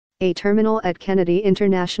A terminal at Kennedy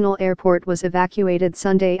International Airport was evacuated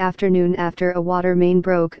Sunday afternoon after a water main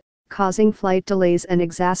broke, causing flight delays and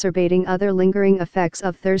exacerbating other lingering effects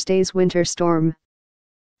of Thursday's winter storm.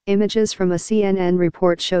 Images from a CNN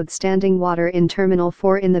report showed standing water in Terminal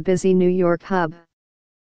 4 in the busy New York hub.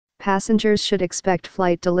 Passengers should expect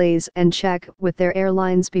flight delays and check with their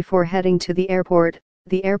airlines before heading to the airport,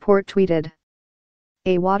 the airport tweeted.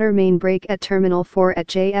 A water main break at Terminal 4 at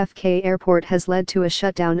JFK Airport has led to a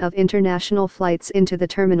shutdown of international flights into the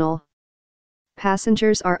terminal.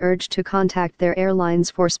 Passengers are urged to contact their airlines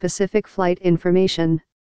for specific flight information.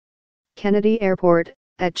 Kennedy Airport,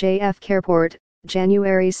 at JFK Airport,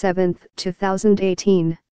 January 7,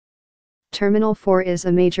 2018. Terminal 4 is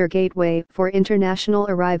a major gateway for international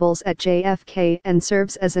arrivals at JFK and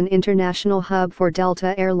serves as an international hub for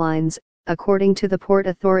Delta Airlines, according to the Port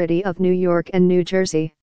Authority of New York and New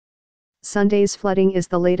Jersey. Sunday's flooding is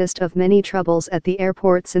the latest of many troubles at the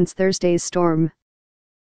airport since Thursday's storm.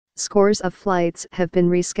 Scores of flights have been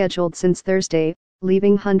rescheduled since Thursday,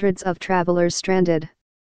 leaving hundreds of travelers stranded.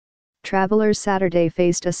 Travelers Saturday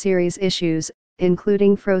faced a series of issues,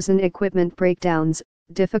 including frozen equipment breakdowns,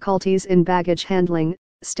 difficulties in baggage handling,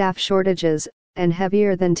 staff shortages, and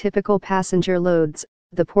heavier than typical passenger loads,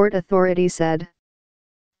 the Port Authority said.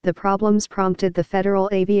 The problems prompted the Federal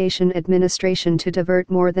Aviation Administration to divert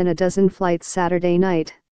more than a dozen flights Saturday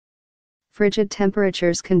night. Frigid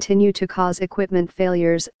temperatures continue to cause equipment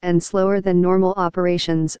failures and slower than normal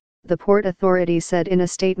operations, the Port Authority said in a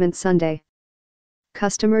statement Sunday.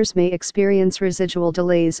 Customers may experience residual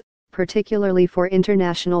delays, particularly for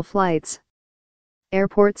international flights.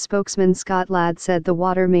 Airport spokesman Scott Ladd said the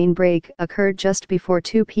water main break occurred just before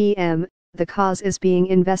 2 p.m., the cause is being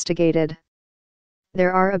investigated.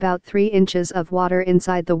 There are about 3 inches of water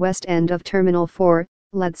inside the west end of Terminal 4,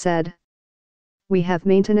 Ladd said. We have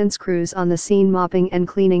maintenance crews on the scene mopping and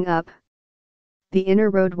cleaning up. The inner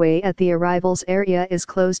roadway at the arrivals area is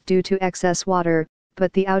closed due to excess water,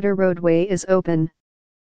 but the outer roadway is open.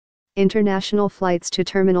 International flights to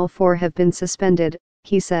Terminal 4 have been suspended,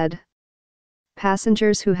 he said.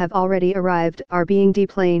 Passengers who have already arrived are being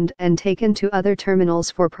deplaned and taken to other terminals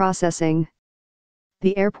for processing.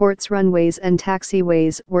 The airport's runways and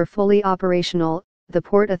taxiways were fully operational, the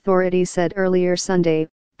Port Authority said earlier Sunday,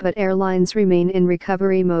 but airlines remain in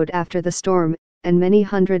recovery mode after the storm, and many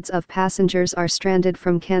hundreds of passengers are stranded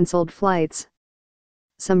from cancelled flights.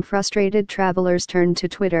 Some frustrated travelers turned to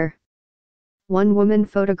Twitter. One woman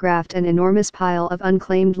photographed an enormous pile of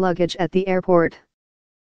unclaimed luggage at the airport.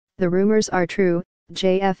 The rumors are true,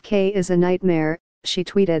 JFK is a nightmare, she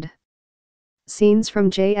tweeted. Scenes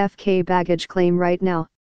from JFK baggage claim right now.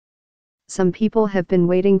 Some people have been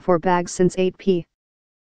waiting for bags since 8 p.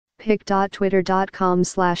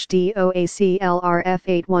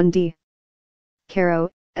 pic.twitter.com/DOACLRF81D.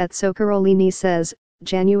 Caro, at Socarolini says,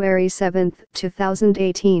 January 7,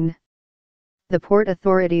 2018. The Port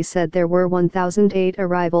Authority said there were 1,008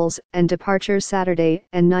 arrivals and departures Saturday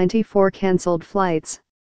and 94 cancelled flights.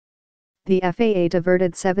 The FAA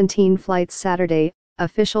diverted 17 flights Saturday,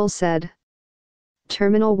 officials said.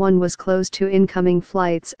 Terminal 1 was closed to incoming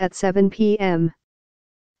flights at 7 p.m.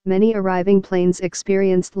 Many arriving planes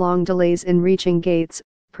experienced long delays in reaching gates,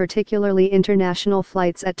 particularly international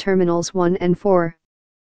flights at Terminals 1 and 4.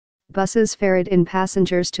 Buses ferried in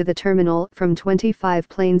passengers to the terminal from 25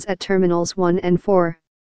 planes at Terminals 1 and 4.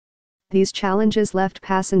 These challenges left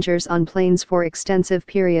passengers on planes for extensive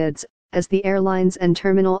periods, as the airlines and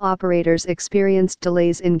terminal operators experienced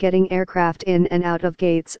delays in getting aircraft in and out of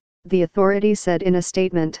gates, the authority said in a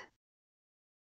statement.